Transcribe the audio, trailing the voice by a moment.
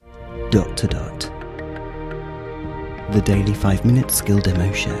Dot to Dot, the daily 5-minute skill demo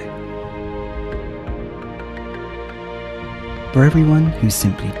show. For everyone who's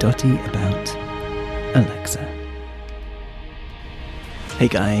simply dotty about Alexa. Hey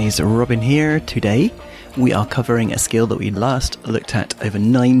guys, Robin here. Today we are covering a skill that we last looked at over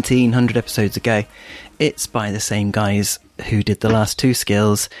 1900 episodes ago. It's by the same guys who did the last two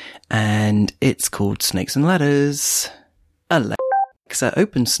skills, and it's called Snakes and Ladders. Alexa,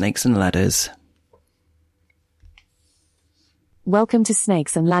 open Snakes and Ladders. Welcome to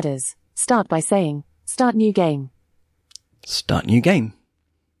Snakes and Ladders. Start by saying, start new game. Start new game.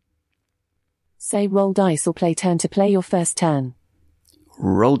 Say roll dice or play turn to play your first turn.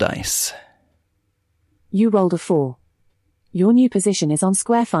 Roll dice. You rolled a 4. Your new position is on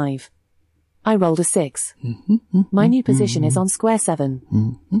square 5. I rolled a 6. My new position is on square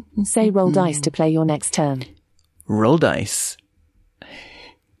 7. Say roll dice to play your next turn. Roll dice.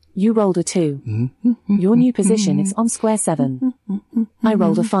 You rolled a 2. Your new position is on square 7. I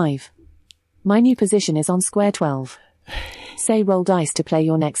rolled a 5. My new position is on square 12. Say roll dice to play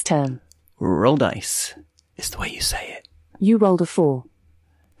your next turn. Roll dice is the way you say it. You rolled a 4.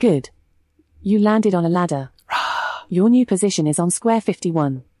 Good. You landed on a ladder. Your new position is on square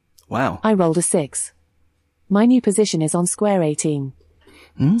 51. Wow. I rolled a 6. My new position is on square 18.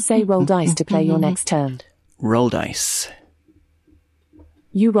 Say roll dice to play your next turn. Roll dice.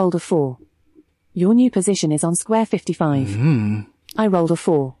 You rolled a 4. Your new position is on square 55. I rolled a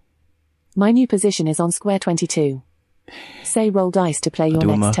 4. My new position is on square 22. Say roll dice to play your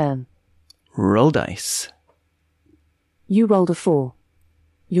next turn. Roll dice. You rolled a 4.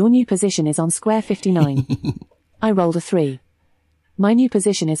 Your new position is on square 59. I rolled a 3. My new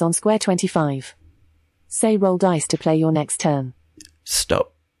position is on square 25. Say roll dice to play your next turn.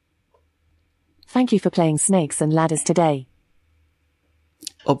 Stop. Thank you for playing Snakes and Ladders today.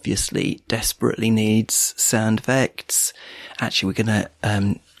 Obviously, desperately needs sound effects. Actually, we're going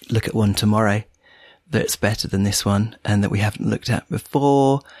to look at one tomorrow that's better than this one and that we haven't looked at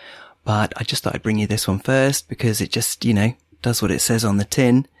before. But I just thought I'd bring you this one first because it just, does what it says on the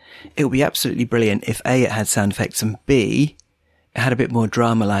tin. It would be absolutely brilliant if A, it had sound effects, and B, it had a bit more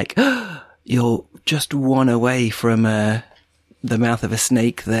drama, like, you're just one away from the mouth of a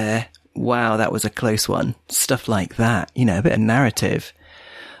snake there. Wow, that was a close one. Stuff like that, a bit of narrative.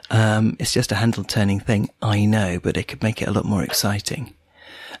 It's just a handle turning thing, I know, but it could make it a lot more exciting.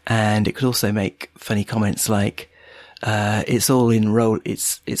 And it could also make funny comments like, it's all in roll,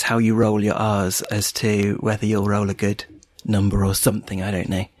 it's how you roll your R's as to whether you'll roll a good number or something, I don't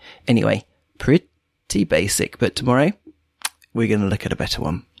know. Anyway, pretty basic, but tomorrow we're going to look at a better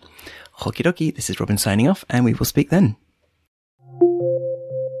one. Okie dokie, this is Robin signing off, and we will speak then.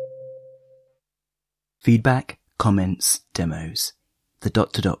 Feedback, comments, demos. The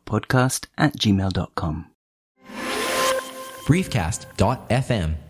Dot to Dot podcast @gmail.com. Briefcast.fm